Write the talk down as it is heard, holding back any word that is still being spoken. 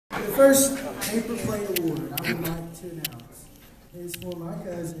The first paper plate award I would like to announce is for my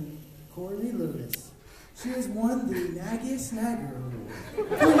cousin, Courtney Lewis. She has won the Naggiest Nagger Award.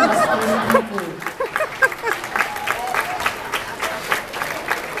 Please, people.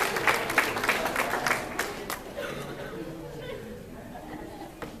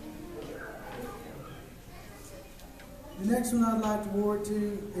 The next one I'd like to award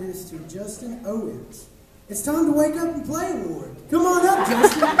to is to Justin Owens. It's time to wake up and play award. Come on up,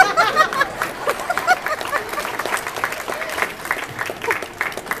 Justin.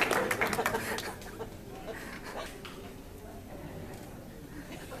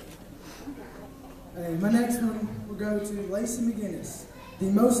 Hey, my next one will go to Lacey McGinnis, the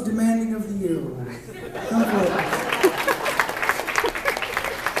most demanding of the year award. Come forward.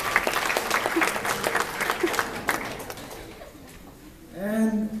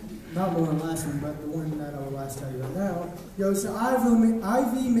 Not the one last one, but the one that I will last tell you about now, goes to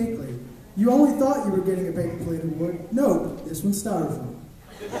Ivy Mickley. You only thought you were getting a paper plate award. No, this one's styrofoam.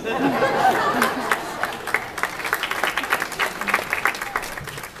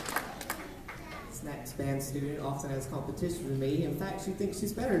 This next band student often has competition with me. In fact, she thinks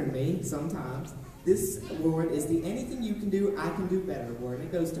she's better than me sometimes. This award is the Anything You Can Do, I Can Do Better award.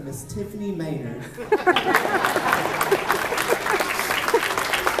 It goes to Miss Tiffany Maynard.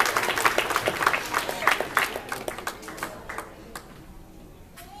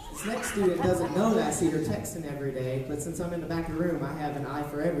 Next student doesn't know that I see her texting every day, but since I'm in the back of the room, I have an eye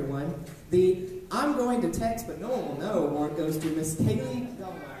for everyone. The I'm going to text but no one will know award goes to Miss Kaylee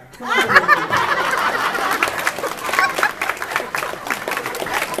Delmeyer.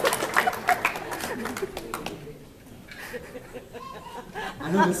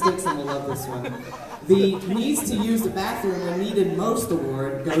 I know Miss Dixon will love this one. The needs to use the bathroom when needed most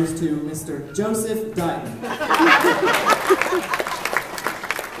award goes to Mr. Joseph Dutton.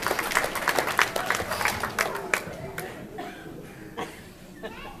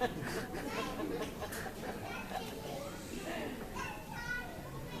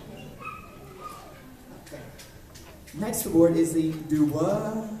 Next award is the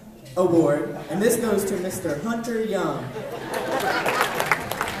Dubois Award, and this goes to Mr. Hunter Young.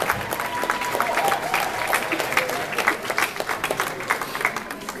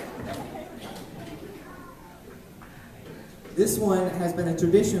 This one has been a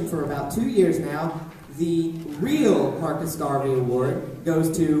tradition for about 2 years now. The real Marcus Garvey Award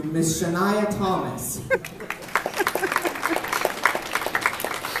goes to Miss Shania Thomas.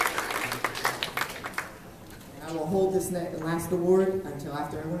 I will hold this last award until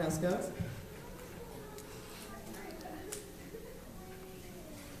after everyone else goes.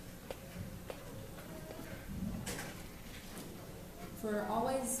 For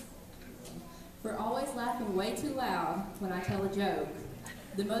always laughing way too loud when I tell a joke,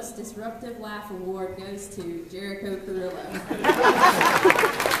 the most disruptive laugh award goes to Jericho Carrillo.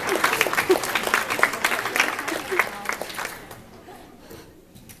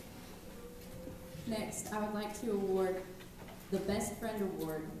 Next, I would like to award the Best Friend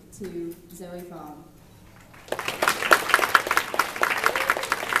Award to Zoe Fong.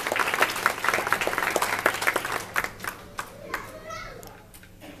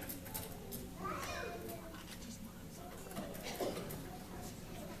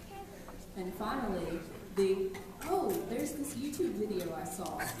 And finally, there's this YouTube video I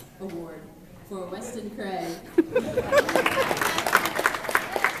saw award for Weston Craig.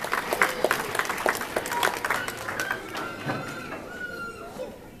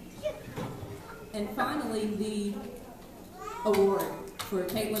 And finally, the award for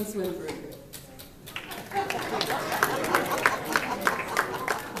Caitlin Swinford.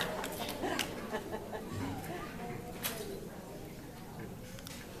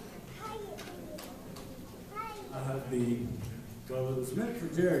 Well, it was meant for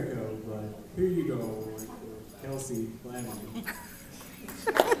Jericho, but here you go, award for Kelsey Flanagan.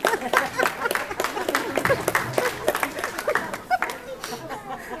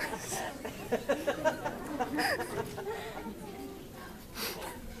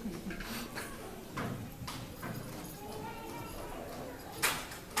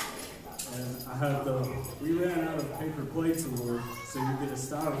 And I have the We Ran Out of Paper Plates award, so you get a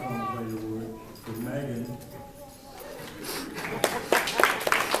styrofoam plate award for Megan.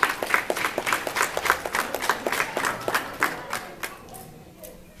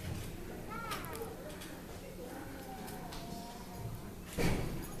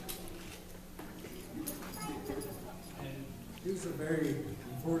 Here's a very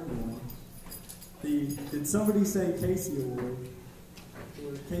important one. The Did Somebody Say Casey Award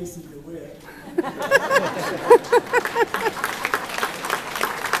for Casey DeWitt.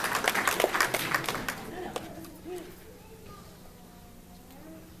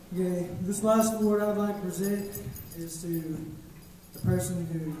 This last award I'd like to present is to the person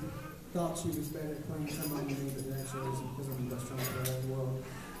who thought she was better at playing trombone than me, but it actually isn't because I'm the best trombone player in the world.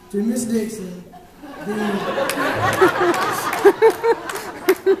 To Miss Dixon,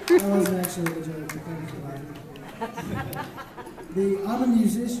 that wasn't actually a joke, but thank you for laughing. I'm a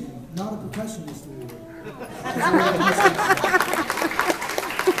musician, not a percussionist award.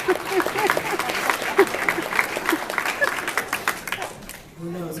 Who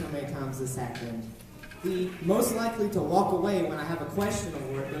knows how many times this happened? The most likely to walk away when I have a question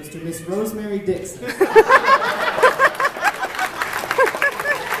award goes to Miss Rosemary Dixon.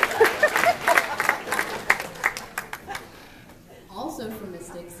 Also from Miss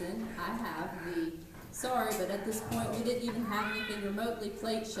Dixon, I have the sorry, but at this point we didn't even have anything remotely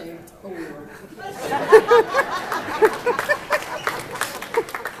plate-shaped award.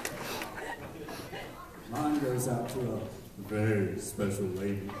 Mine goes out to a very special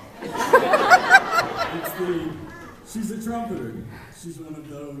lady. She's a trumpeter. She's one of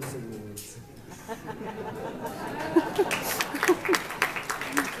those awards.